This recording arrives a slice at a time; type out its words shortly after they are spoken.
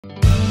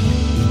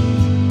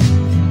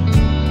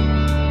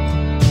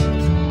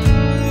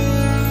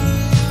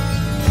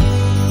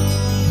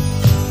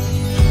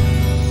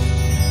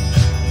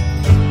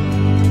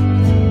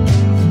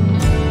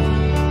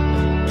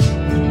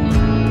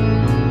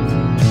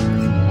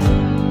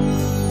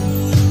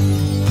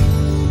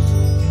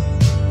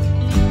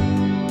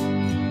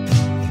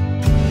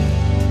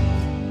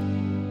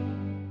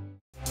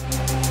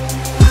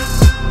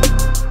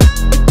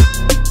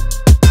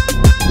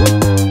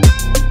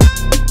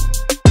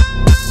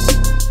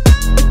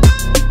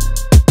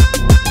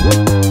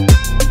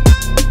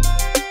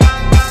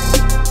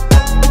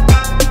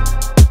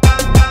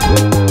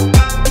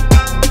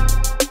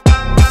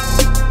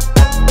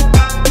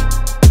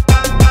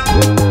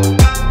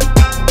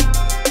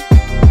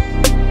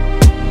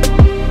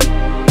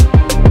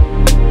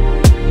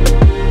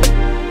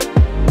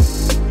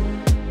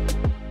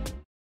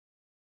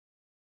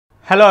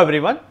Hello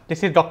everyone,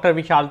 this is Dr.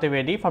 Vishal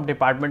Trivedi from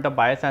Department of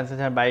Biosciences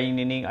and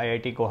Bioengineering,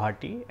 IIT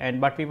Guwahati, and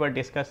what we were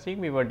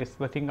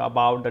discussing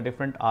about the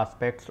different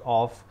aspects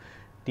of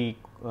the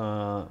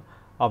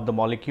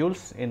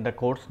molecules in the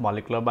course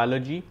molecular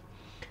biology.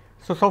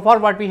 So far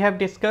what we have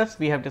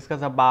discussed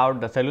about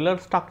the cellular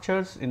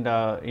structures in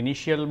the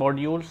initial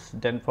modules,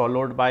 then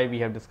followed by we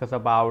have discussed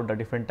about the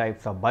different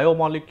types of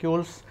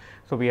biomolecules.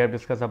 So we have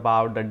discussed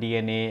about the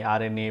DNA,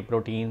 RNA,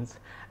 proteins,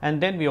 and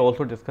then we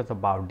also discussed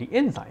about the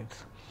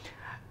enzymes.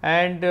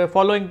 And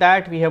following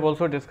that, we have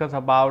also discussed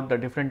about the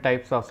different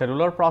types of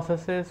cellular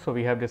processes. So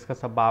we have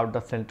discussed about the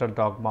central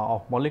dogma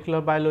of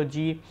molecular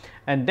biology,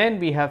 and then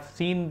we have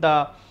seen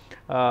the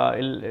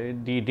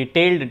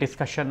detailed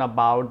discussion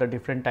about the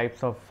different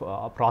types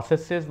of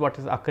processes what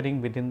is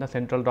occurring within the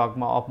central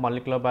dogma of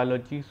molecular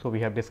biology. So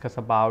we have discussed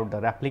about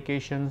the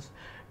replications,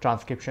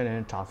 transcription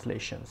and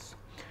translations.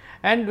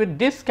 And with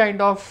this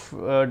kind of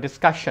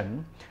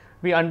discussion,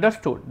 we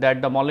understood that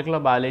the molecular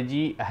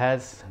biology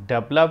has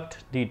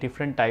developed the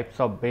different types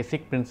of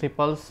basic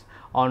principles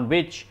on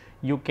which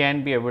you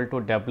can be able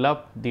to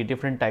develop the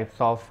different types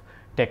of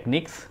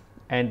techniques,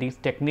 and these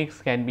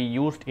techniques can be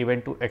used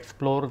even to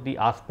explore the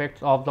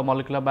aspects of the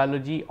molecular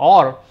biology,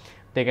 or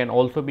they can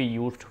also be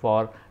used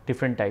for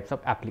different types of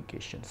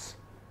applications.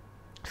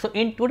 So,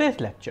 in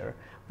today's lecture,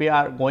 we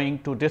are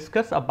going to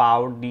discuss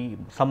about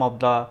some of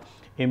the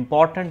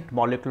important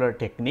molecular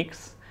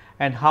techniques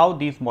and how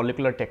these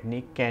molecular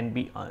technique can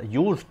be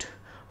used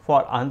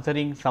for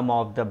answering some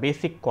of the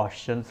basic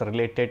questions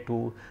related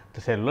to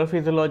the cellular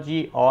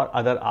physiology or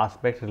other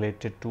aspects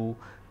related to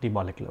the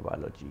molecular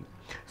biology.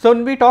 So,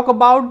 when we talk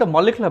about the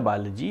molecular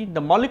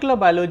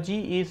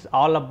biology is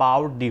all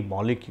about the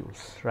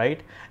molecules,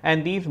 right,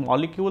 and these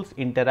molecules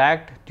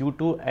interact due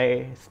to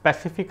a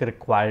specific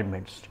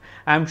requirements.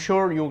 I am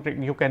sure you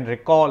can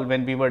recall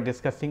when we were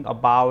discussing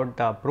about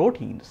the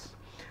proteins.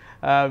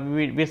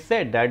 We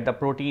said that the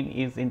protein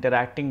is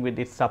interacting with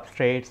its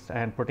substrates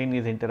and protein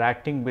is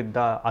interacting with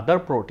the other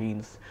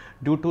proteins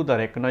due to the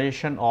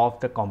recognition of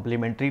the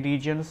complementary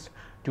regions,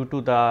 due to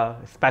the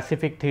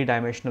specific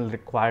three-dimensional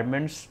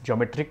requirements,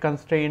 geometric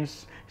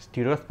constraints,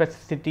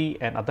 stereospecificity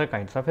and other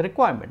kinds of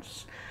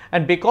requirements.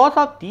 And because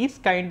of these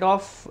kind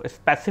of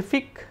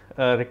specific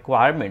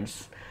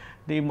requirements,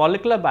 the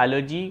molecular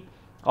biology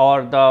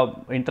or the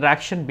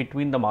interaction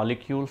between the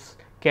molecules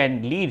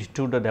can lead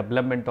to the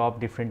development of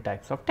different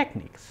types of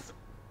techniques.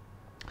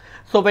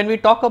 So, when we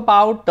talk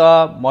about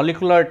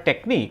molecular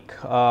technique,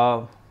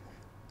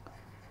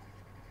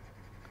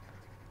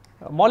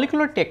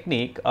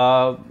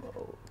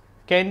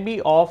 can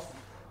be of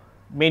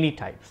many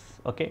types.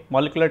 Okay,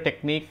 molecular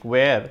technique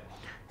where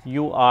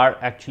you are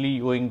actually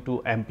going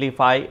to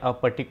amplify a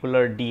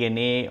particular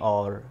DNA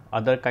or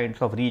other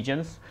kinds of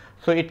regions.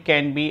 So, it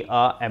can be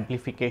a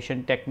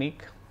amplification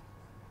technique.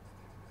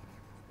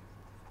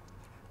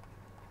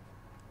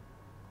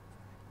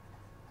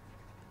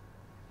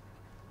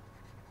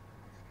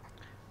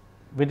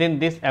 Within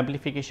this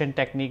amplification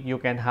technique, you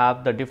can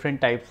have the different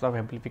types of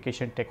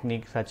amplification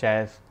techniques such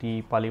as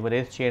the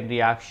polymerase chain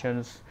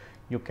reactions,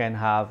 you can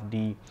have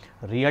the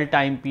real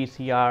time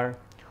PCR,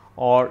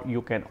 or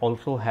you can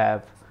also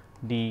have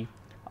the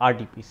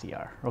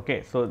RT-PCR.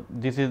 Okay. So,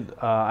 this is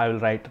I will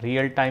write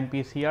real time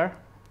PCR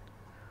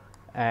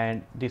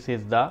and this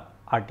is the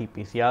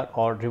RT-PCR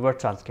or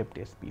reverse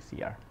transcriptase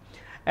PCR.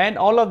 And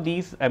all of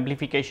these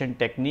amplification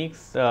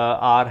techniques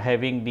are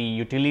having the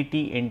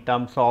utility in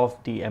terms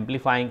of the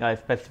amplifying a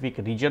specific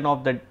region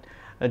of the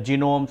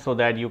genome, so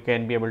that you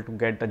can be able to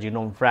get the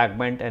genome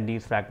fragment, and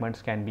these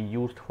fragments can be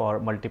used for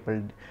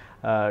multiple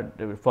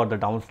for the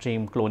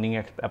downstream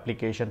cloning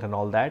applications and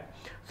all that.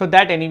 So,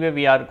 that anyway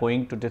we are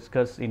going to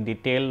discuss in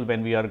detail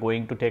when we are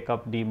going to take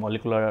up the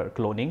molecular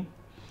cloning.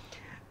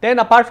 Then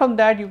apart from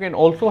that, you can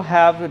also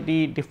have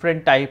the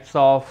different types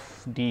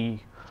of the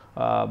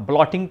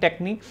blotting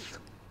techniques.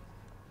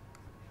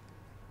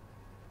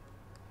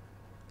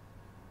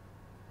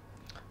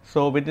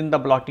 So, within the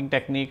blotting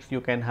techniques,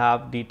 you can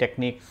have the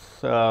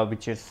techniques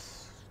which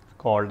is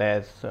called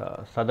as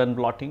southern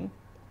blotting.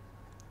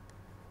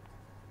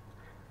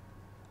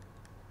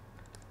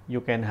 You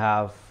can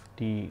have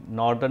the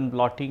northern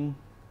blotting,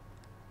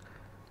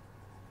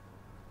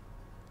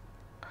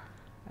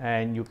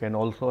 and you can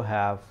also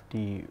have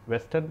the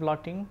western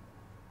blotting,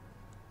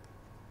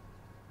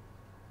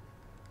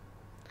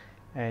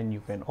 and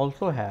you can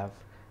also have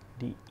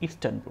the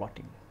eastern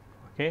blotting.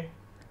 Okay.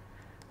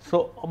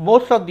 So,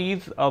 most of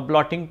these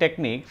blotting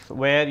techniques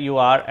where you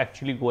are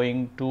actually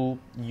going to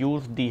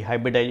use the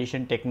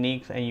hybridization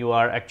techniques and you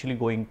are actually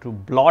going to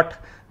blot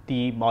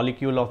the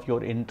molecule of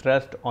your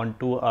interest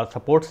onto a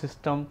support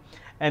system,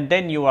 and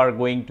then you are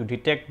going to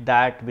detect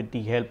that with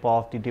the help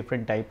of the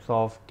different types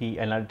of the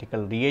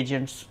analytical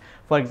reagents.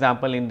 For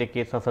example, in the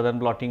case of southern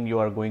blotting, you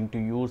are going to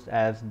use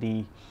as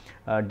the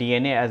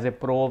DNA as a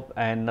probe,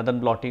 and northern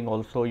blotting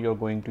also you are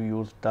going to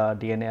use the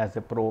DNA as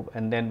a probe,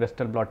 and then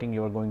western blotting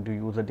you are going to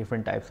use the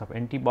different types of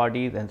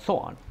antibodies and so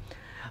on.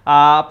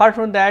 Apart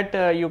from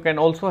that, you can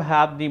also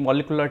have the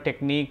molecular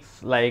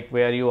techniques like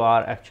where you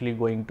are actually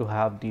going to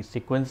have the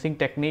sequencing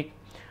technique.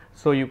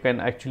 So, you can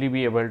actually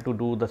be able to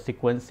do the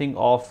sequencing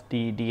of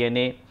the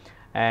DNA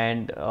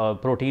and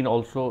protein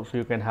also. So,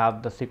 you can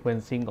have the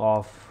sequencing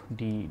of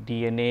the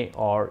DNA,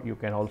 or you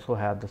can also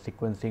have the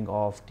sequencing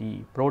of the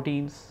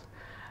proteins,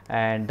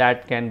 and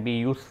that can be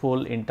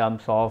useful in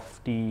terms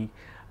of the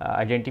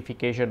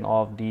identification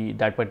of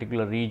that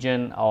particular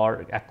region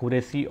or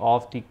accuracy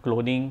of the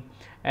cloning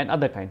and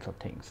other kinds of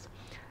things.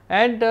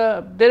 And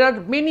there are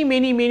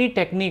many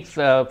techniques.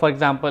 For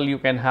example, you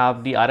can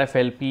have the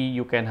RFLP,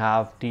 you can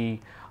have the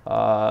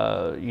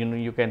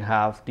you can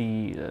have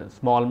the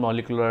small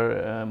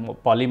molecular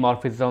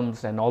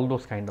polymorphisms and all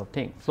those kind of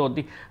things. So,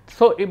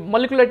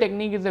 molecular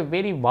technique is a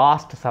very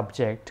vast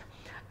subject,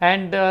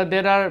 and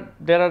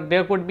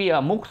there could be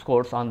a MOOCs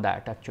course on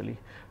that actually.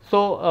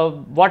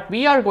 So, what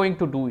we are going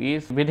to do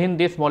is, within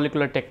this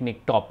molecular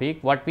technique topic,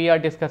 what we are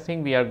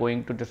discussing, we are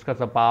going to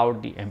discuss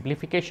about the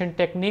amplification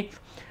techniques,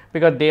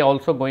 because they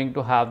also going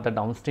to have the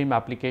downstream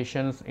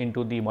applications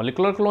into the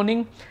molecular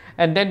cloning,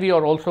 and then we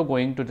are also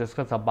going to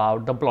discuss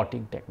about the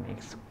blotting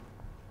techniques.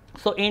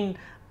 So, in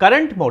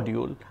current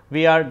module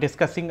we are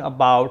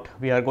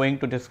going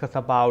to discuss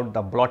about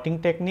the blotting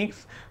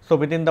techniques. So,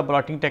 within the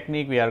blotting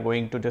technique we are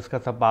going to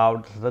discuss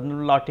about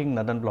southern blotting,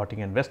 northern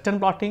blotting and western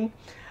blotting.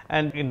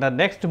 And in the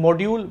next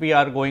module we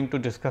are going to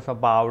discuss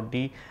about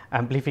the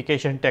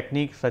amplification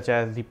techniques such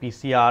as the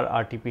PCR,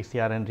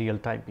 RT-PCR and real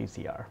time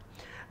PCR.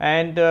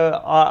 And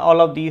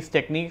all of these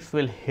techniques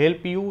will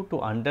help you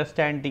to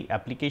understand the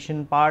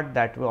application part,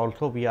 that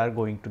also we are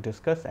going to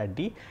discuss at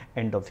the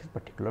end of this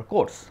particular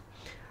course.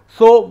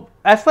 So,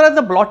 as far as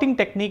the blotting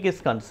technique is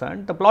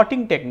concerned, the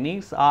blotting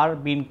techniques are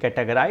being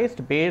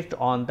categorized based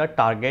on the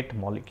target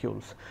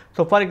molecules.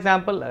 So, for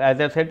example, as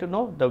I said,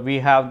 we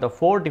have the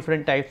 4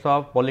 different types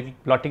of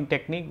blotting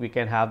technique. We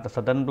can have the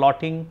southern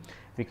blotting,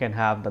 we can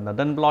have the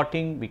northern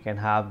blotting, we can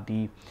have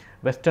the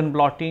western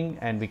blotting,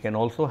 and we can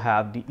also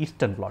have the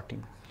eastern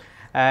blotting.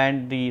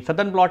 And the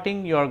southern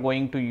blotting, you are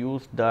going to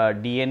use the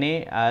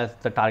DNA as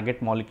the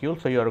target molecule.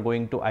 So, you are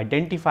going to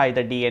identify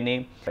the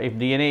DNA. If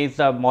DNA is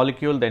a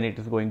molecule, then it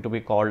is going to be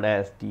called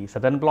as the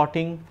southern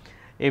blotting.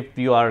 If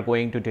you are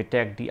going to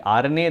detect the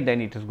RNA,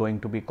 then it is going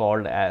to be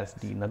called as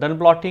the northern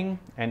blotting,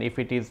 and if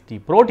it is the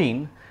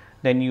protein,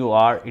 then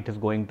it is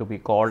going to be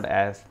called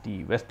as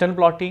the western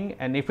blotting,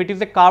 and if it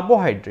is a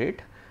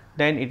carbohydrate,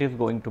 then it is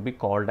going to be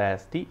called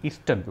as the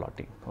eastern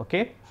blotting.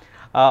 Okay.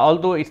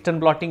 Although eastern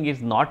blotting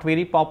is not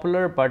very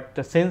popular, but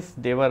since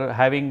they were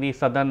having the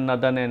southern,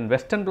 northern and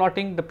western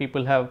blotting, the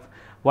people have,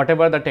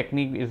 whatever the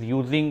technique is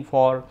using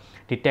for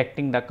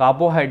detecting the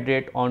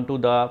carbohydrate onto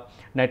the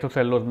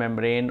nitrocellulose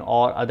membrane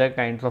or other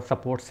kinds of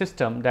support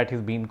system, that is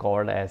being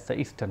called as the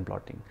eastern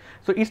blotting.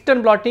 So,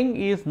 eastern blotting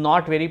is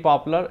not very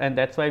popular, and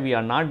that is why we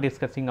are not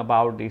discussing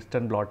about the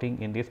eastern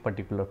blotting in this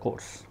particular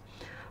course.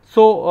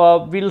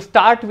 So, we will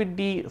start with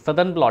the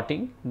southern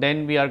blotting,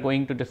 then we are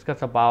going to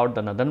discuss about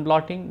the northern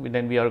blotting,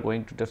 then we are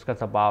going to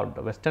discuss about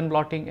the western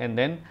blotting, and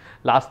then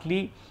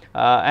lastly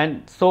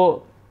and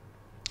so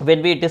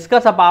when we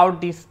discuss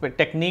about these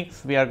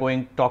techniques, we are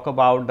going to talk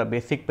about the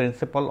basic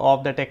principle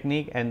of the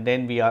technique, and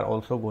then we are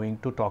also going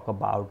to talk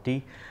about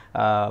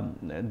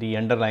the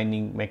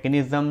underlying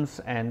mechanisms,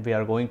 and we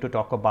are going to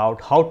talk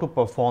about how to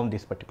perform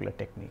this particular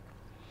technique.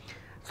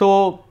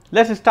 So,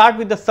 let us start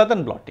with the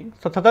southern blotting.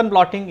 So, southern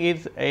blotting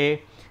is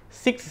a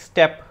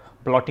 6-step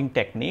blotting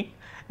technique,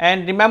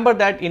 and remember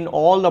that in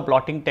all the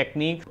blotting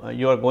techniques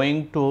you are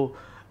going to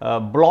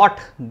blot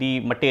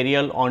the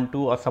material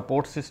onto a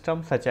support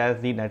system such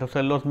as the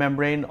nitrocellulose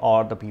membrane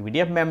or the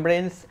PVDF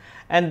membranes,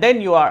 and then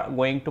you are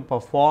going to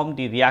perform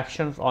the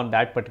reactions on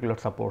that particular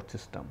support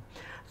system.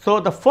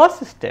 So, the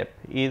first step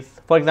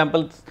is, for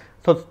example,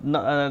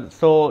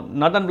 so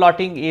northern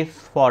blotting is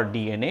for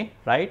DNA,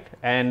 right,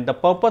 and the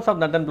purpose of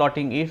northern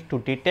blotting is to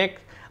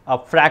detect a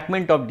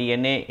fragment of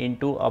DNA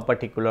into a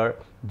particular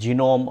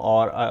genome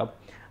or a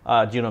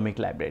genomic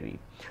library.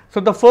 So,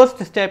 the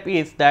first step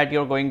is that you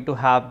are going to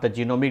have the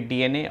genomic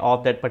DNA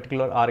of that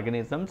particular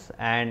organisms,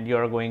 and you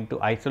are going to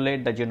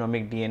isolate the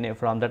genomic DNA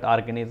from that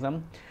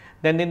organism.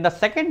 Then in the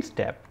second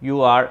step,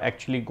 you are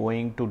actually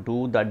going to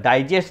do the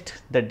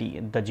digest the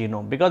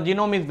genome, because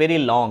genome is very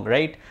long,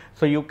 right.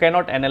 So, you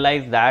cannot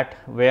analyze that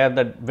where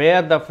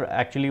the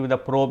actually the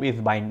probe is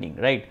binding,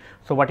 right.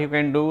 So, what you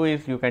can do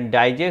is you can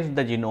digest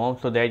the genome,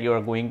 so that you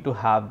are going to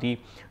have the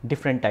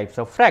different types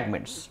of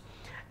fragments.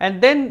 And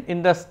then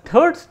in the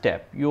third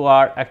step, you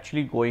are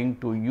actually going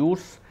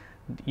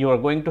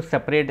to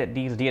separate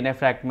these DNA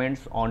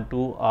fragments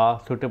onto a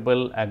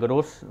suitable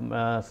agarose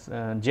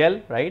gel,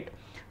 right.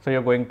 So, you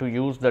are going to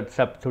use that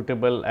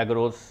suitable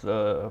agarose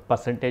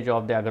percentage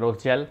of the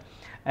agarose gel,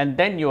 and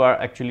then you are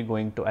actually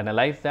going to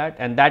analyze that,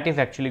 and that is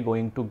actually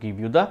going to give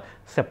you the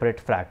separate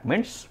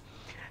fragments.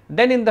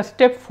 Then in the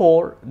step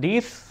 4,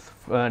 these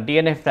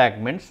DNA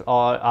fragments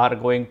are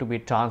going to be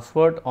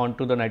transferred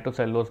onto the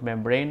nitrocellulose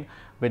membrane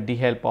with the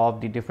help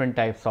of the different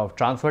types of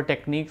transfer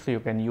techniques. So, you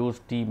can use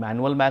the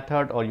manual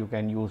method, or you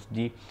can use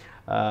the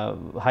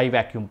high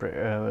vacuum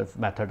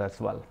method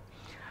as well.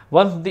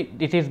 Once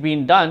it is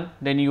being done,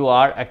 then you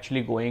are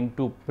actually going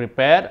to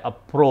prepare a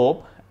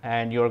probe,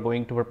 and you are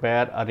going to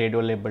prepare a radio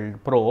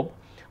labeled probe.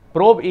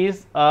 Probe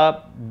is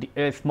a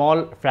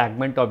small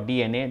fragment of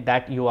DNA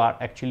that you are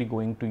actually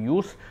going to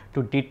use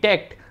to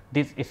detect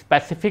this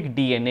specific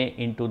DNA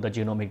into the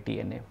genomic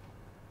DNA.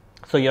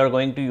 So, you are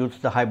going to use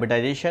the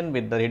hybridization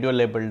with the radio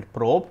labeled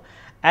probe,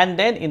 and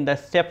then in the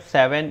step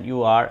 7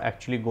 you are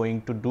actually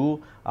going to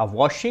do a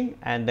washing,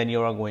 and then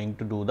you are going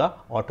to do the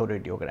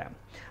autoradiogram.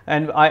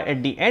 And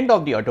at the end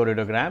of the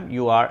autoradiogram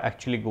you are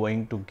actually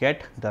going to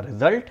get the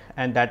result,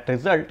 and that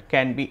result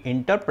can be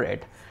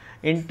interpreted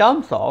in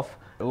terms of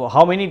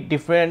how many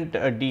different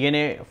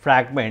DNA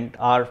fragments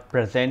are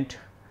present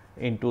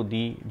into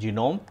the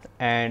genome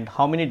and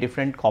how many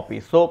different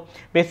copies. So,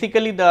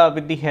 basically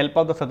with the help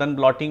of the Southern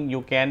blotting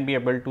you can be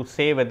able to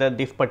say whether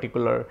this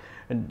particular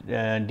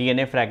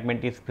DNA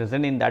fragment is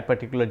present in that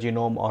particular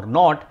genome or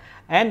not.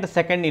 And the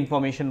second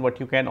information what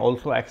you can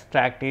also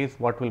extract is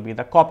what will be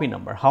the copy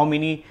number, how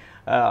many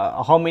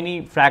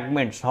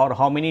fragments or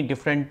how many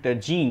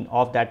different gene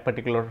of that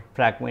particular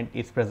fragment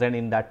is present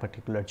in that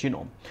particular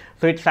genome.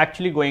 So, it is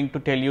actually going to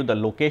tell you the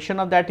location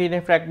of that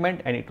DNA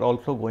fragment, and it is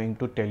also going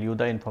to tell you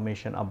the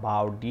information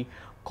about the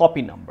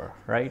copy number,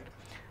 right.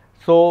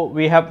 So,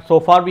 so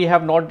far we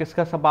have not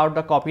discussed about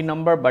the copy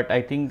number, but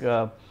I think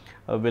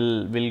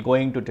we'll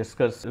going to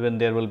discuss when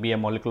there will be a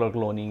molecular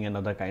cloning and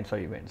other kinds of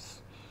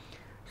events.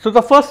 So,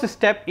 the first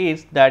step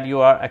is that you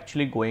are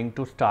actually going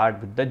to start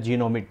with the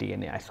genomic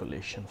DNA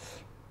isolations.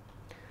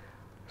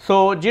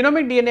 So,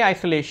 genomic DNA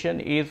isolation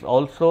is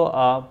also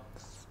a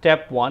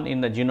step 1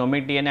 in the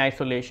genomic DNA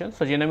isolation.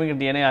 So, genomic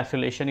DNA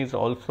isolation is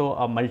also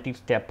a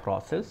multi-step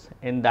process.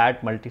 In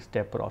that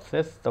multi-step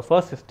process, the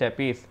first step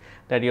is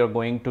that you are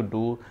going to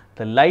do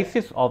the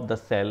lysis of the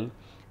cell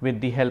with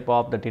the help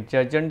of the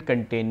detergent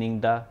containing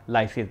the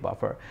lysis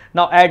buffer.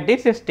 Now, at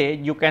this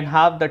stage you can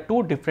have the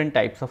two different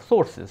types of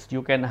sources.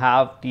 You can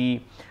have the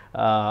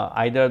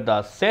either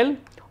the cell,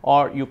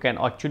 or you can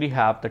actually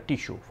have the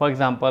tissue. For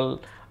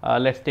example,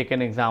 let us take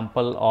an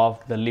example of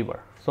the liver.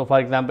 So, for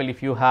example,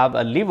 if you have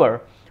a liver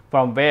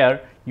from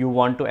where you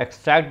want to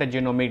extract the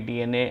genomic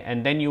DNA,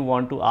 and then you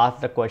want to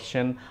ask the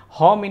question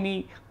how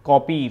many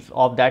copies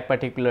of that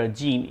particular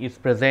gene is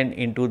present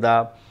into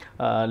the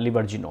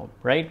liver genome,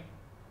 right.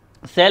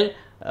 Cell,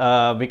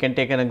 we can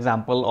take an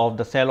example of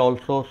the cell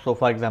also. So,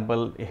 for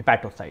example,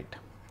 hepatocyte.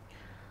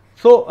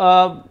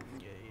 So,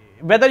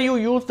 whether you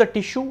use the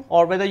tissue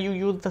or whether you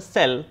use the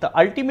cell, the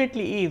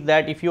ultimately is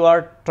that if you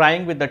are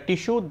trying with the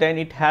tissue, then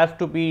it has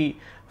to be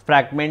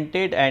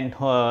fragmented and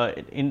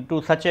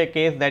into such a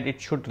case that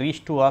it should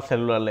reach to a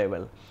cellular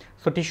level.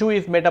 So, tissue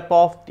is made up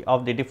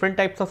of the different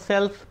types of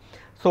cells.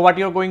 So, what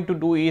you are going to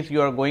do is you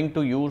are going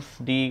to use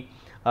the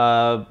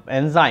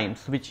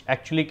enzymes which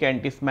actually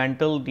can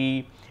dismantle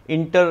the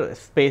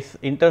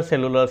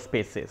intercellular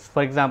spaces.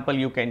 For example,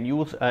 you can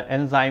use an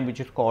enzyme which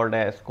is called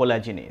as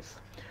collagenase.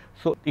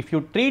 So, if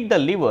you treat the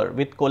liver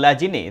with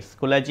collagenase,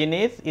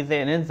 collagenase is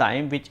an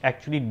enzyme which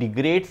actually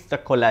degrades the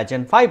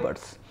collagen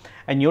fibers,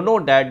 and you know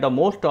that the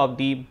most of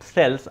the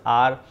cells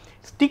are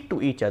stick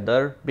to each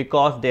other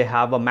because they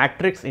have a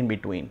matrix in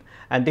between,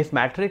 and this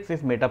matrix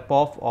is made up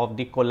of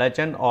the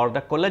collagen or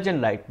the collagen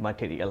like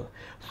material.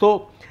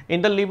 So,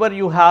 in the liver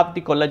you have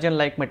the collagen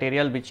like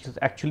material which is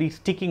actually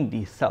sticking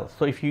these cells.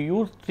 So, if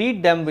you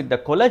treat them with the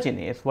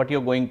collagenase, what you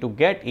are going to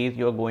get is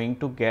you are going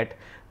to get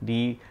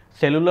the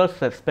cellular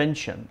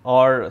suspension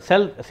or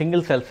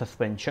single cell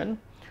suspension,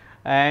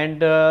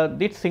 and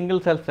this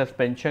single cell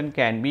suspension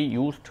can be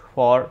used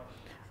for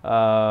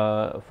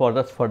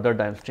the further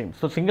downstream.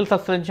 So, single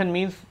suspension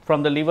means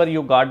from the liver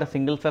you got the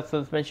single cell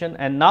suspension,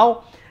 and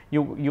now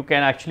you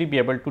can actually be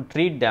able to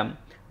treat them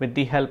with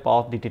the help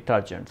of the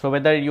detergent. So,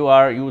 whether you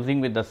are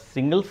using with the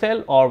single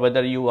cell or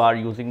whether you are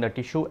using the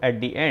tissue, at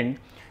the end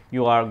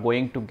you are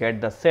going to get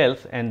the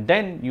cells, and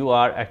then you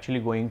are actually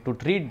going to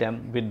treat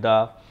them with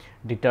the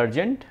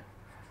detergent.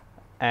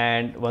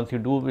 And once you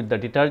do with the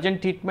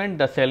detergent treatment,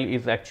 the cell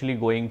is actually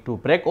going to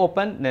break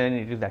open, then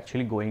it is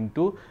actually going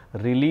to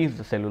release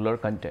the cellular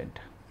content.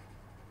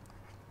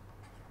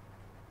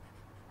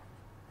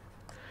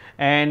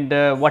 And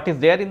what is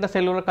there in the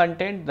cellular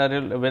content?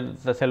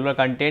 The cellular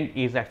content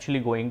is actually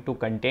going to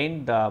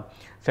contain the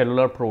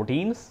cellular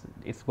proteins,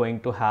 it is going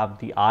to have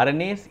the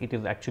RNAs, it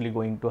is actually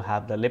going to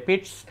have the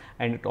lipids,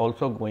 and it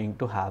also going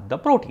to have the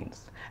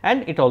proteins,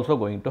 and it also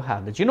going to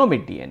have the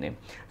genomic DNA.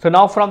 So,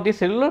 now from the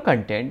cellular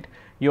content,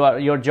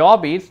 your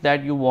job is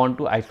that you want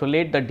to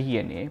isolate the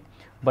DNA,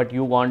 but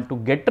you want to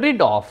get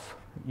rid of,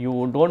 you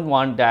do not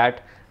want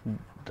that.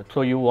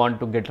 So, you want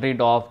to get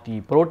rid of the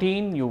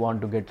protein, you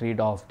want to get rid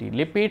of the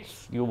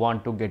lipids, you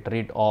want to get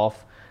rid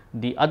of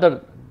the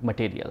other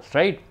materials,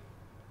 right.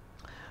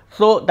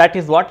 So, that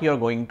is what you are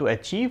going to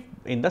achieve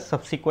in the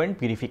subsequent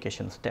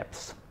purification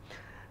steps.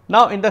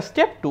 Now, in the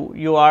step 2,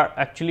 you are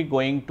actually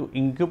going to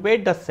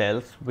incubate the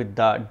cells with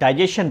the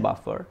digestion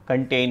buffer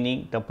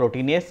containing the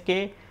proteinase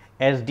K,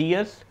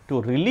 SDS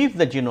to release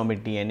the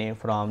genomic DNA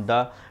from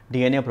the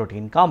DNA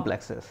protein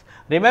complexes.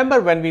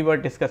 Remember, when we were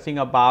discussing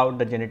about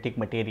the genetic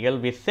material,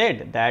 we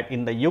said that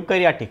in the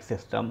eukaryotic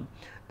system,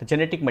 the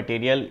genetic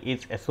material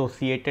is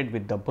associated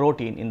with the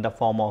protein in the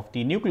form of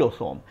the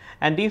nucleosome,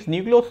 and these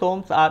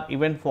nucleosomes are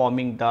even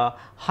forming the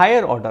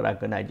higher order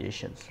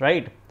organizations,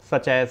 right,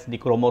 such as the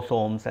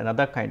chromosomes and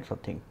other kinds of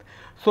things.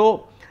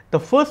 So, the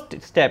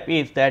first step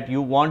is that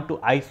you want to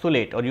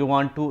isolate or you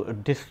want to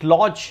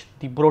dislodge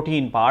the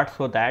protein part,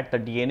 so that the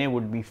DNA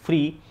would be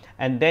free,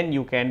 and then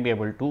you can be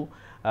able to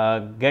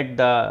get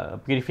the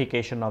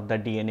purification of the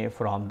DNA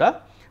from the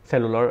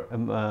cellular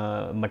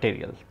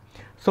material.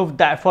 So,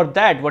 for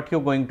that what you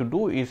are going to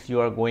do is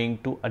you are going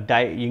to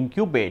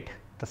incubate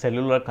the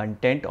cellular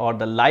content or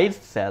the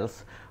lysed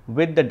cells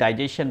with the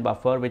digestion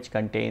buffer, which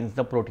contains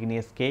the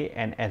proteinase K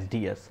and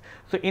SDS.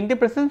 So, in the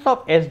presence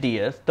of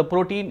SDS, the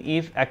protein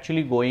is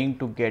actually going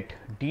to get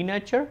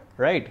denatured,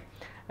 right,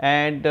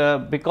 and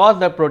because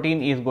the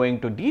protein is going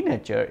to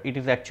denature, it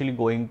is actually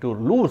going to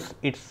lose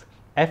its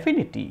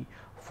affinity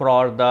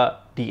for the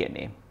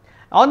DNA.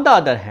 On the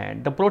other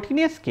hand, the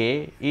proteinase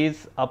K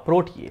is a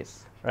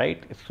protease,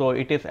 right. So,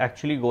 it is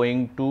actually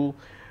going to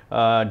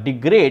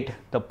degrade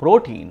the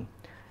protein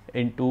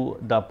into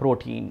the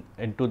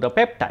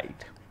peptide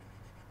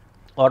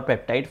or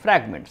peptide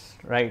fragments,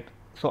 right.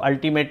 So,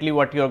 ultimately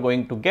what you are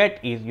going to get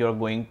is you are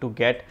going to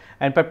get,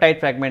 and peptide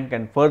fragment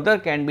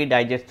can be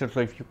digested.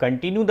 So, if you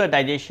continue the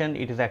digestion,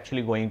 it is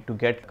actually going to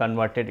get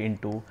converted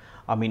into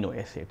amino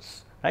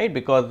acids, right,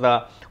 because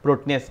the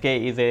proteinase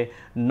K is a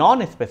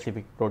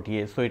non-specific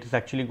protease. So, it is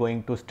actually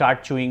going to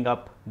start chewing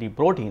up the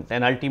proteins,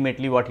 and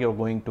ultimately what you are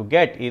going to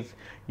get is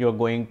you are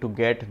going to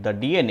get the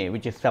DNA,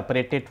 which is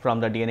separated from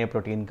the DNA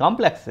protein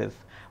complexes,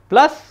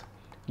 plus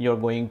you are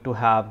going to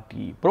have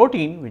the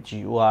protein, which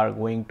you are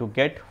going to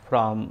get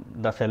from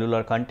the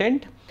cellular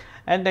content,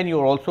 and then you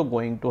are also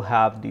going to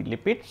have the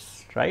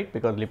lipids, right,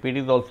 because lipid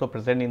is also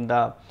present in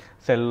the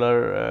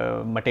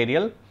cellular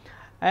material,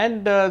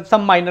 and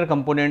some minor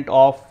component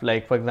of,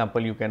 like for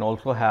example, you can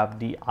also have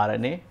the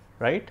RNA,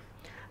 right.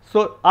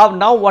 So,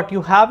 now what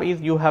you have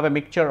is you have a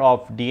mixture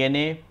of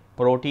DNA,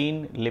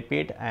 protein,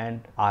 lipid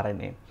and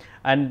RNA,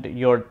 and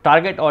your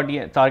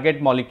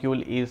target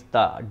molecule is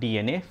the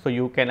DNA. So,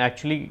 you can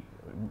actually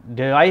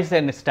devise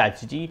a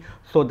strategy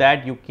so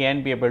that you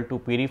can be able to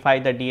purify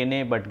the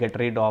DNA, but get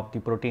rid of the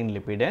protein,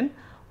 lipid and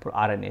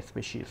RNA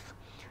species.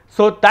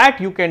 So, that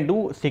you can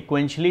do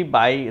sequentially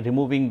by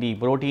removing the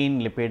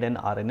protein, lipid and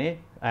RNA,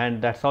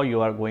 and that is how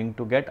you are going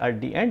to get, at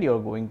the end you are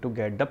going to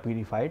get the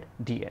purified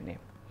DNA.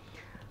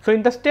 So,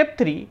 in the step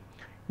 3,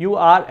 you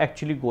are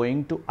actually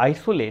going to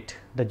isolate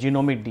the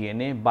genomic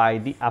DNA by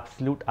the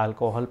absolute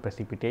alcohol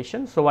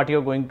precipitation. So, what you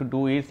are going to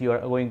do is you are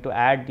going to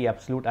add the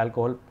absolute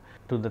alcohol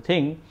to the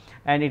thing,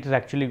 and it is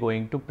actually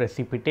going to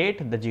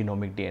precipitate the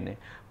genomic DNA.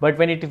 But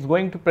when it is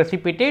going to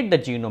precipitate the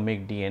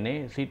genomic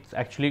DNA, it's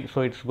actually,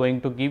 so it's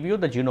going to give you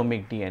the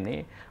genomic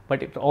DNA,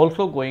 but it's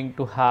also going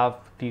to have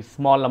the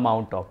small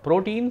amount of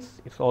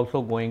proteins, it's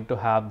also going to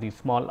have the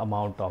small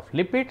amount of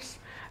lipids,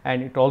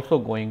 and it also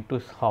going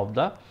to have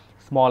the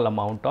small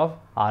amount of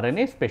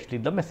RNA, especially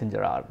the messenger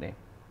RNA.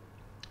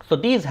 So,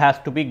 these has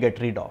to be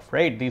get rid of,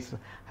 right, this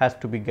has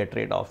to be get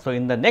rid of. So,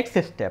 in the next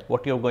step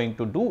what you are going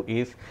to do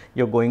is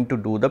you are going to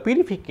do the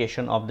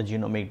purification of the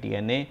genomic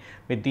DNA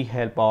with the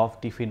help of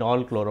the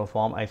phenol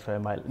chloroform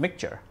isoamyl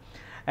mixture.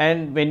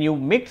 And when you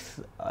mix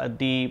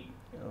the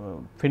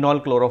phenol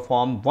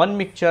chloroform, one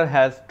mixture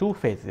has two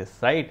phases,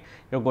 right,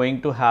 you are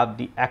going to have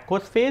the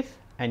aqueous phase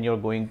and you are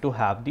going to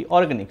have the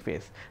organic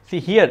phase. See,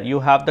 here you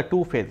have the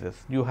two phases,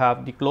 you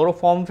have the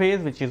chloroform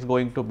phase, which is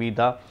going to be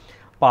the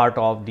part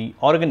of the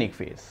organic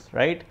phase,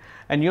 right.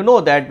 And you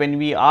know that when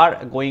we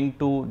are going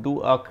to do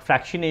a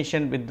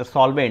fractionation with the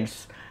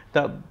solvents,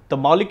 the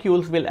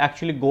molecules will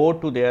actually go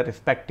to their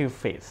respective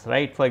phase,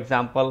 right. For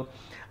example,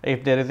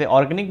 if there is a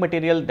organic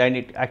material, then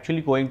it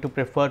actually going to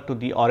prefer to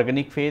the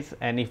organic phase,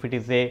 and if it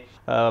is a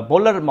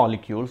polar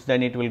molecules,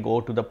 then it will go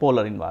to the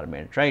polar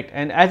environment, right.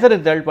 And as a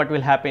result, what will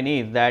happen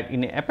is that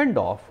in a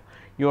Eppendorf,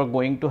 you are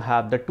going to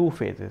have the two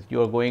phases, you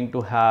are going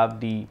to have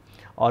the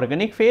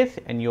organic phase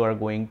and you are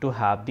going to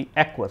have the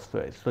aqueous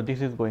phase. So,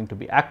 this is going to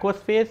be aqueous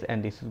phase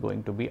and this is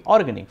going to be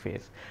organic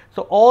phase.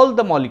 So, all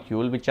the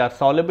molecules which are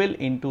soluble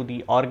into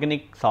the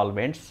organic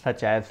solvents,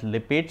 such as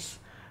lipids,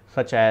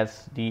 such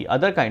as the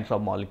other kinds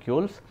of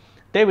molecules,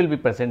 they will be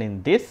present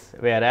in this,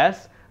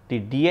 whereas the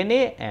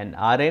DNA and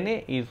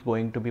RNA is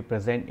going to be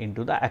present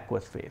into the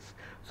aqueous phase.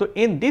 So,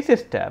 in this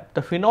step,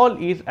 the phenol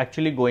is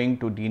actually going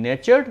to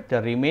denature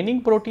the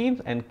remaining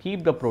proteins and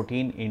keep the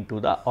protein into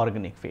the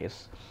organic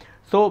phase.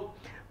 So,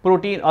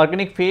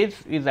 organic phase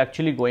is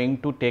actually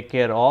going to take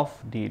care of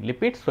the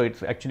lipids. So, it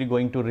is actually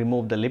going to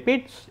remove the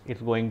lipids, it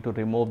is going to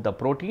remove the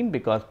protein,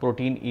 because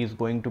protein is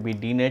going to be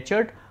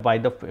denatured by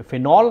the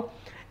phenol,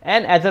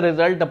 and as a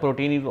result the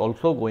protein is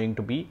also going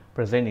to be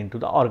present into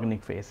the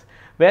organic phase.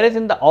 Whereas,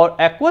 in the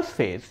aqueous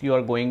phase you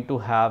are going to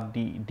have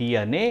the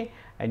DNA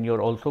and you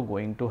are also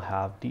going to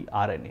have the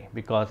RNA,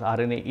 because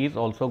RNA is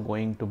also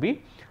going to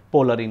be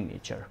polar in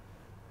nature.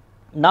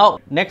 Now,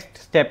 next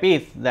step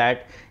is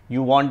that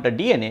you want the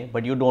DNA,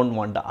 but you do not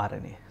want the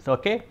RNA. So,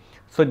 okay.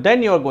 So,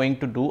 then you are going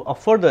to do a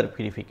further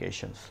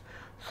purifications.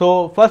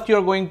 So, first you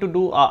are going to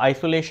do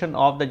isolation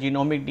of the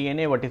genomic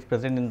DNA what is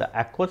present in the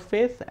aqueous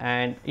phase,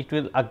 and it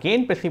will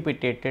again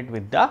precipitated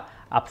with the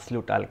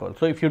absolute alcohol.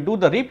 So, if you do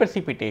the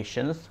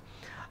reprecipitations,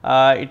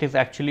 it is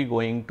actually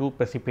going to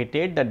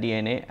precipitate the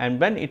DNA, and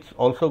then it is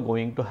also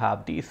going to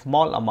have the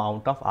small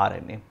amount of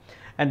RNA,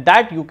 and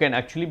that you can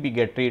actually be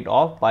get rid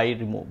of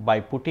by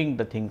putting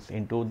the things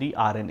into the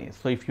RNAs.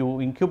 So, if you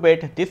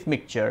incubate this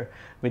mixture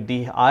with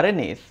the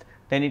RNAs,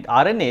 then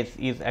RNAs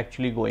is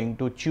actually going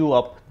to chew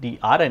up the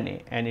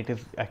RNA, and it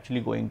is actually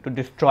going to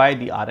destroy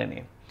the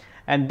RNA,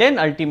 and then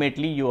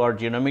ultimately your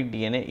genomic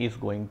DNA is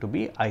going to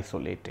be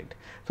isolated.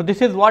 So,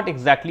 this is what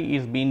exactly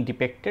is being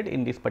depicted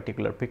in this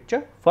particular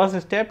picture.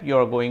 First step, you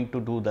are going to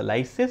do the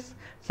lysis.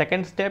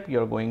 Second step, you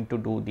are going to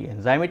do the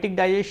enzymatic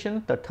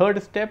digestion. The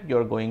third step, you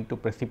are going to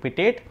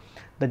precipitate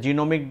the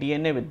genomic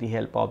DNA with the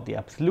help of the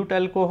absolute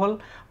alcohol.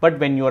 But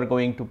when you are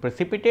going to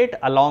precipitate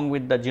along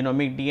with the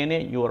genomic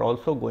DNA, you are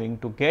also going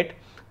to get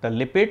the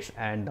lipids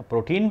and the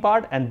protein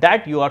part, and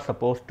that you are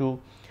supposed to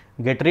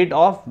get rid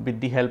of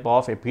with the help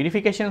of a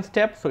purification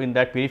step. So, in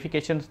that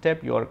purification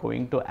step, you are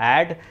going to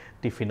add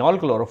the phenol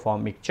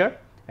chloroform mixture,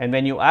 and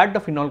when you add the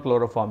phenol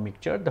chloroform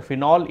mixture, the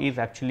phenol is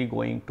actually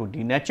going to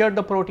denature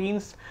the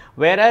proteins,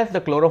 whereas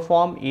the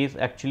chloroform is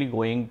actually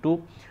going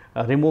to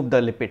remove the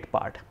lipid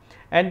part.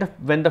 And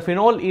when the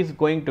phenol is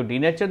going to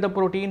denature the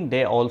protein,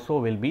 they also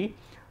will be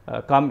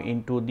come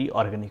into the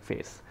organic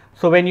phase.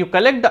 So, when you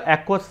collect the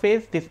aqueous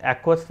phase, this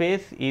aqueous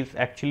phase is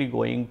actually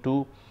going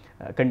to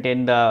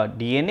contain the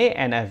DNA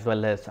and as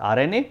well as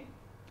RNA,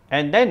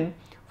 and then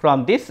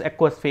from this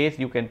aqueous phase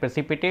you can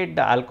precipitate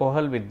the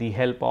alcohol with the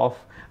help of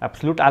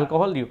absolute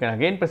alcohol. You can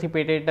again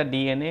precipitate the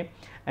DNA,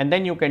 and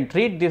then you can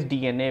treat this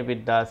DNA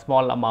with the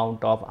small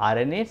amount of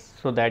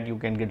RNAs, so that you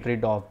can get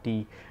rid of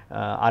the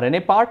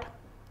RNA part,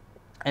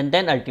 and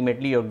then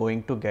ultimately you are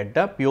going to get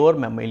the pure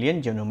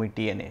mammalian genomic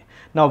DNA.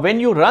 Now,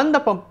 when you run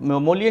the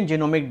mammalian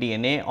genomic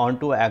DNA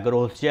onto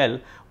agarose gel,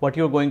 what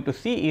you are going to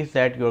see is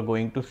that you are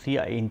going to see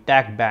an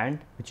intact band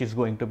which is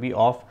going to be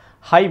of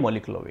high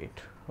molecular weight.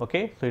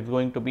 Okay. So, it is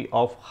going to be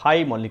of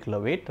high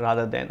molecular weight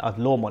rather than a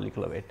low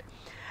molecular weight,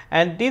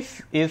 and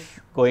this is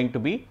going to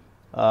be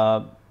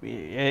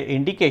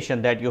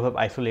indication that you have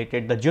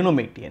isolated the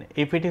genomic DNA.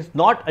 If it is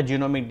not a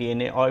genomic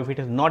DNA, or if it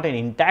is not an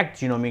intact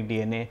genomic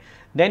DNA,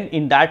 then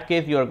in that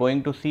case you are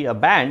going to see a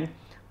band,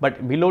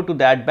 but below to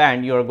that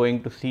band you are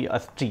going to see a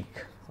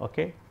streak,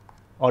 okay,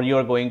 or you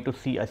are going to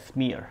see a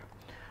smear.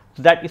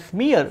 So, that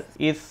smear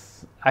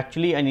is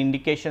actually an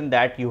indication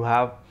that you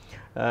have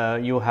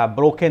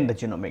broken the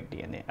genomic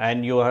DNA,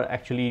 and you are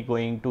actually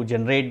going to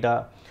generate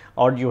the,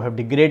 or you have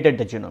degraded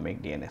the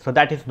genomic DNA. So,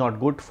 that is not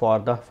good for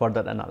the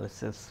further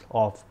analysis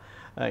of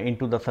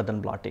into the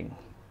sudden blotting.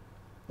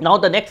 Now,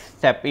 the next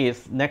step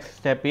is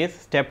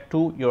step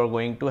 2. You are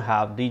going to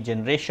have the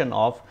generation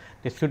of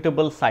the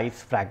suitable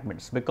size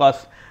fragments,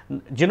 because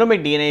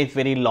genomic DNA is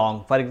very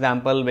long. For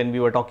example, when we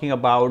were talking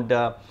about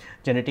the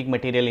genetic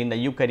material in the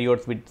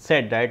eukaryotes, we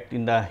said that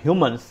in the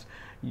humans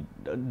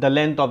the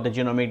length of the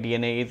genomic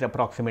DNA is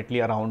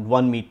approximately around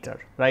 1 meter,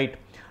 right.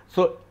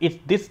 So, if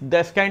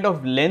this kind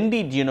of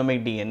lengthy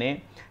genomic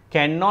DNA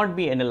cannot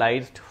be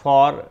analyzed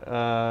for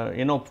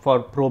for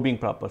probing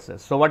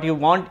purposes. So, what you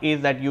want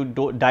is that you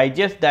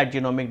digest that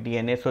genomic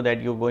DNA, so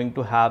that you are going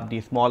to have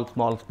the small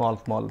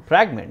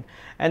fragment,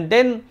 and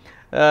then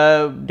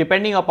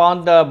depending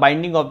upon the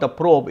binding of the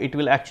probe, it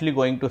will actually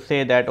going to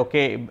say that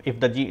okay, if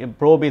the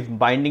probe is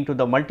binding to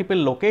the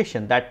multiple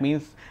location, that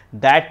means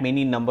that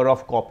many number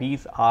of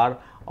copies are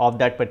of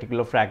that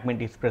particular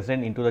fragment is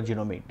present into the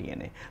genomic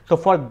DNA. So,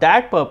 for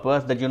that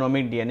purpose the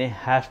genomic DNA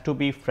has to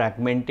be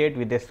fragmented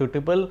with a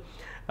suitable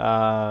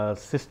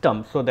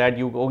system, so that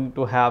you are going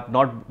to have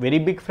not very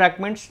big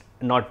fragments,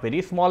 not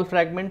very small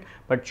fragment,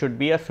 but should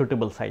be a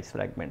suitable size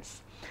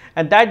fragments,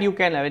 and that you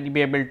can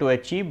be able to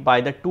achieve by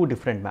the two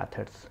different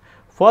methods.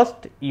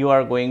 First, you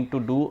are going to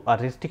do a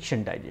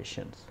restriction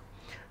digestions.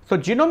 So,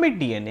 genomic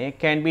DNA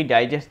can be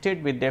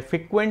digested with a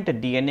frequent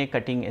DNA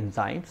cutting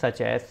enzyme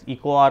such as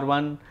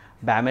EcoR1,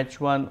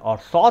 BAMH1 or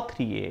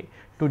SAW3A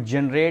to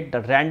generate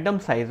the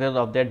random sizes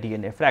of their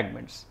DNA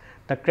fragments.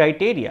 The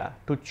criteria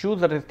to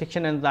choose a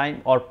restriction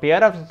enzyme or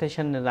pair of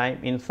restriction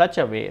enzyme in such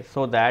a way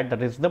so that the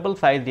reasonable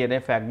size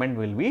DNA fragment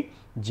will be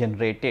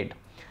generated.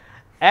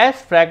 As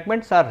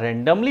fragments are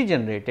randomly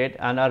generated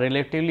and are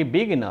relatively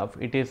big enough,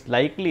 it is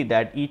likely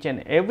that each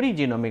and every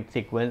genomic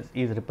sequence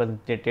is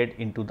represented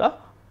into the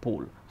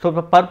pool. So,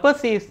 the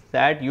purpose is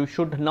that you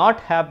should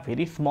not have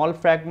very small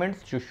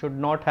fragments, you should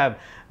not have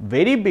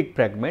very big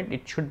fragment,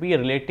 it should be a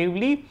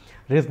relatively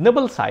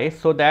reasonable size,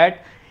 so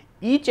that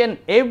each and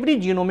every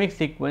genomic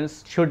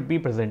sequence should be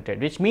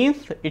presented, which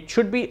means it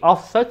should be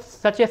of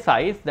such a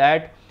size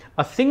that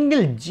a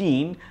single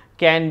gene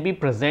can be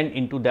present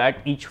into that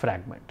each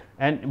fragment,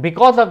 and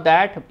because of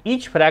that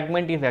each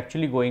fragment is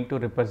actually going to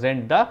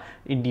represent the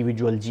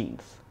individual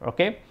genes,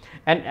 okay.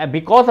 And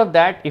because of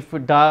that, if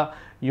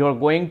you are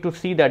going to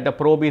see that the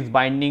probe is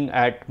binding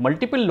at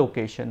multiple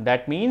location,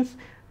 that means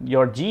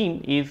your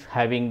gene is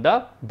having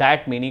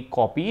that many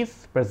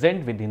copies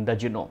present within the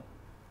genome.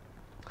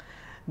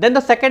 Then the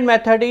second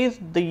method is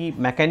the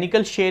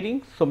mechanical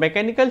sharing. So,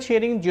 mechanical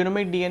sharing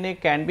genomic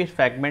DNA can be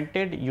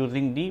fragmented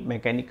using the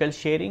mechanical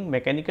sharing.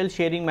 Mechanical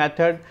sharing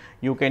method,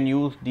 you can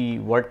use the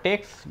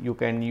vertex, you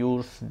can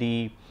use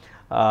the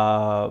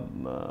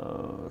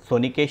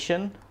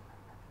sonication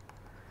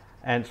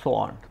and so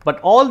on. But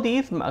all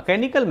these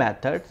mechanical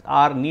methods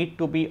are need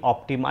to be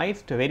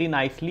optimized very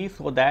nicely,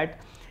 so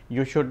that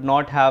you should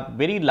not have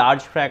very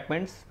large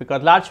fragments,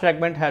 because large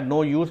fragment have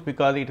no use,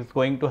 because it is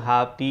going to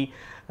have the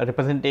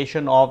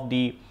representation of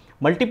the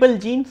multiple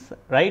genes,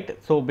 right.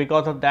 So,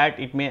 because of that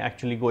it may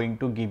actually going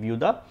to give you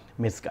the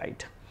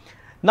misguide.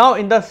 Now,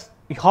 in the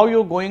how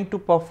you are going to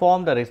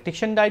perform the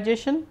restriction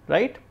digestion,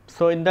 right.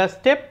 So, in the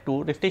step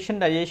 2, restriction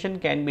digestion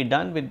can be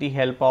done with the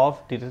help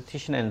of the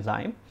restriction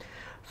enzyme.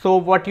 So,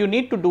 what you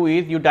need to do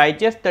is you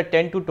digest the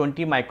 10 to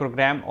 20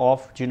 microgram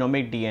of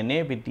genomic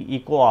DNA with the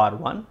eco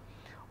R1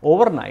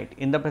 overnight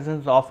in the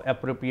presence of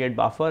appropriate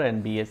buffer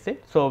and BSA.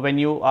 So, when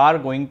you are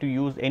going to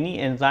use any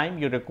enzyme,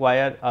 you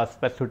require a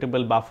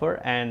suitable buffer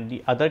and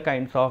the other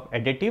kinds of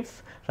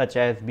additives such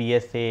as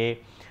BSA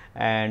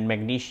and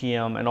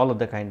magnesium and all of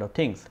the kind of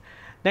things.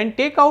 Then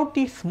take out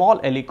the small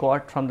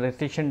aliquot from the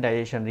restriction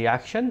digestion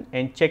reaction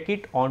and check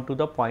it onto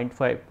the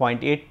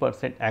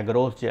 0.8%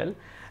 agarose gel.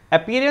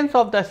 Appearance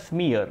of the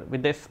smear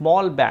with a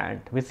small band,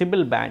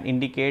 visible band,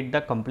 indicate the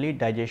complete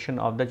digestion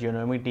of the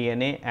genomic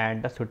DNA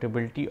and the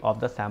suitability of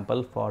the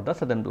sample for the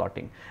sudden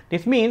blotting.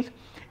 This means,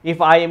 if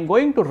I am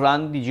going to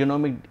run the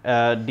genomic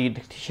the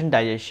restriction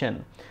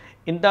digestion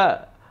in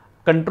the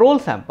control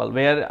sample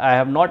where I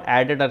have not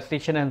added a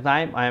restriction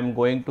enzyme, I am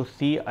going to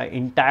see an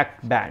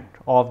intact band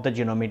of the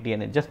genomic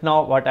DNA, just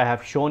now what I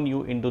have shown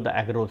you into the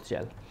agarose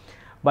gel.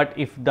 But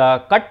if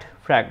the cut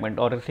fragment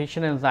or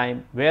restriction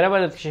enzyme, wherever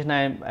restriction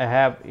I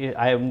have,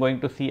 I am going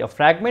to see a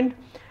fragment,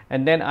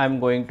 and then I am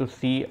going to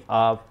see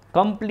a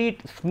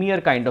complete smear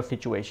kind of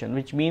situation,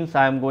 which means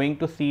I am going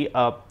to see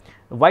a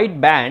white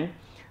band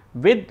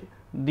with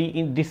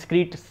the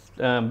discrete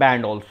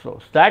band also.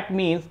 So, that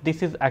means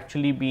this is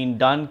actually being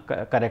done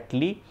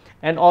correctly,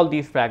 and all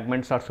these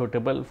fragments are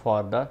suitable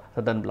for the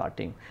sudden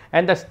blotting,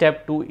 and the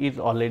step 2 is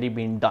already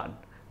been done.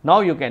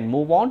 Now, you can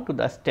move on to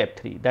the step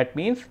 3, that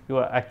means you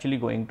are actually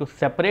going to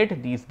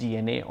separate these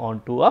DNA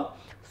onto a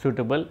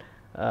suitable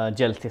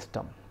gel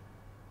system.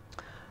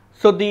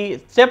 So,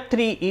 the step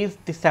 3 is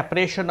the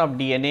separation of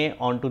DNA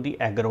onto the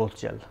agarose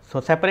gel. So,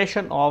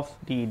 separation of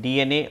the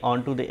DNA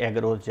onto the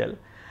agarose gel.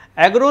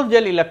 Agarose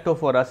gel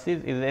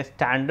electrophoresis is a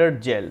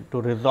standard gel to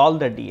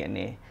resolve the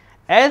DNA.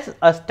 As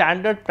a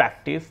standard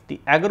practice,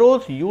 the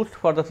agarose used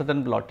for the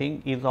sudden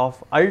blotting is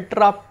of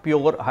ultra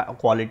pure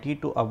quality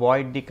to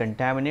avoid the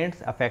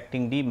contaminants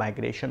affecting the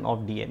migration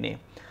of DNA.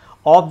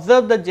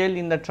 Observe the gel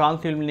in the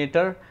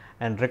transilluminator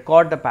and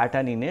record the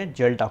pattern in a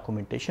gel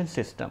documentation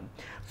system.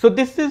 So,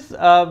 this is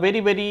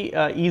very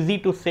easy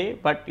to say,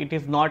 but it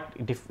is not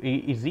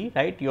easy,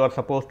 right. You are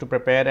supposed to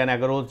prepare an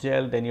agarose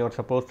gel, then you are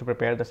supposed to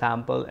prepare the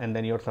sample, and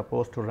then you are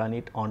supposed to run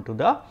it onto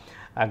the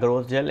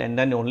agarose gel, and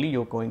then only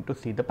you are going to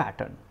see the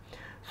pattern.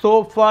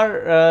 So,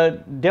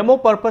 for demo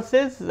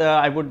purposes,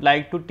 I would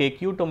like to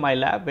take you to my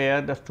lab,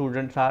 where the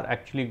students are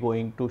actually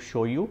going to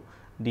show you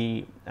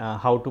the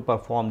how to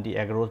perform the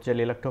agarose gel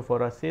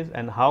electrophoresis,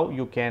 and how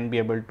you can be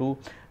able to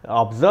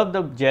observe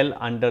the gel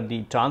under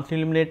the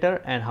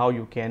transilluminator, and how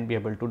you can be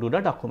able to do the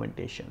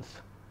documentations.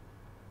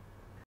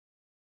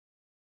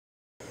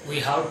 We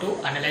have to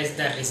analyze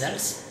the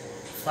results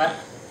for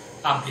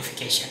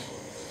amplification.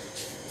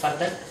 For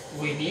that,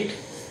 we need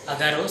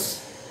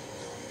agarose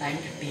and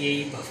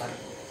TAE buffer.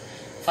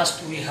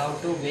 First, we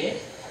have to weigh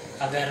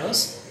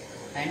agarose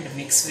and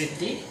mix with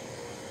the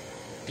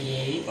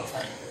TAE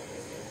buffer.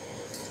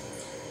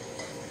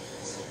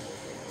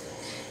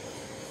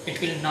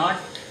 It will not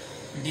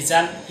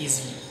dissolve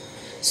easily,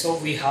 so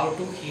we have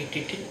to heat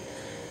it in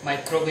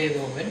microwave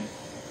oven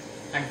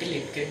until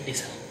it gets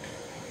dissolved.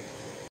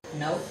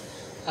 Now,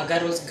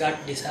 agarose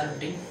got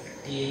dissolved in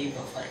TAE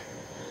buffer.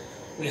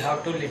 We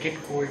have to let it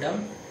cool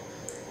down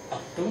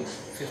up to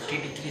 50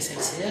 degrees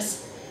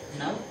Celsius.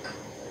 Now,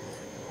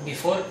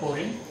 before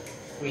pouring,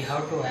 we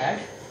have to add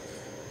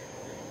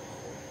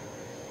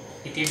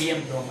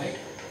ethidium bromide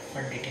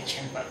for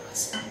detection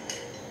purpose.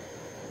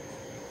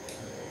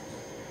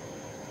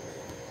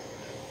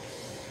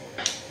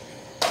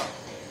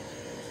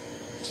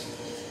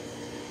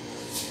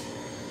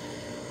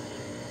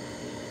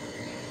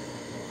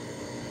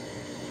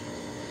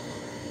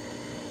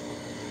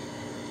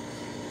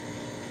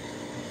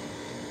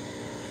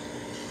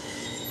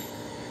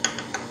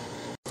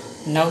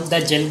 Now the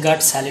gel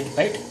got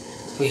solidified.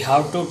 We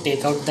have to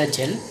take out the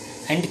gel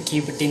and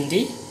keep it in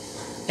the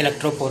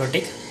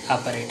electrophoretic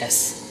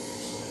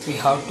apparatus. We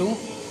have to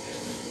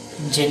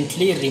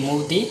gently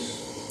remove the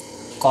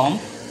comb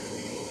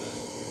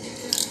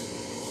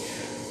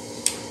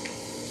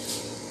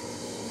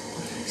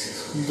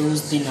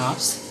loose the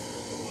knobs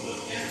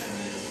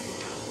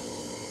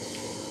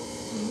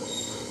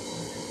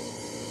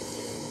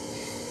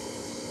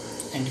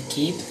and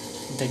keep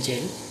the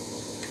gel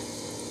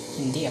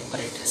in the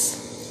apparatus.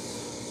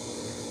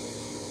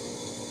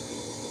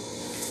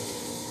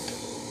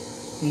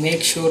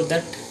 make sure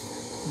that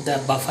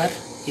the buffer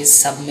is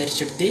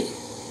submerged the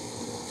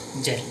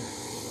gel.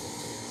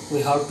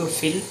 We have to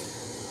fill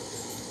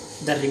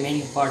the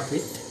remaining part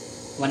with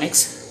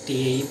 1x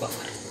TAE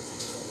buffer.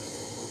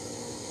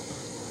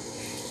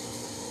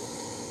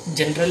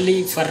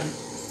 Generally, for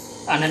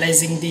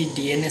analyzing the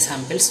DNA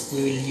samples,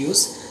 we will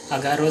use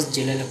agarose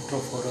gel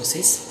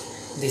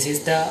electrophoresis. This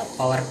is the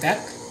power pack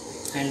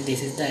and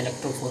this is the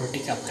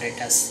electrophoretic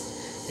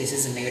apparatus. This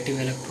is a negative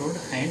electrode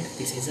and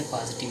this is a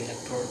positive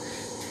electrode.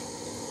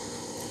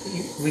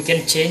 We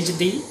can change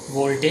the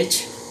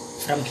voltage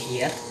from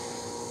here.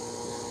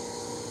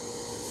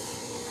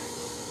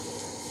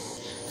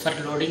 For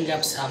loading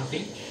up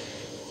sample,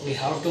 we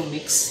have to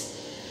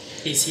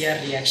mix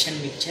PCR reaction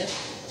mixture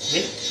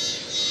with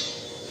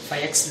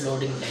 5x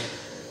loading line.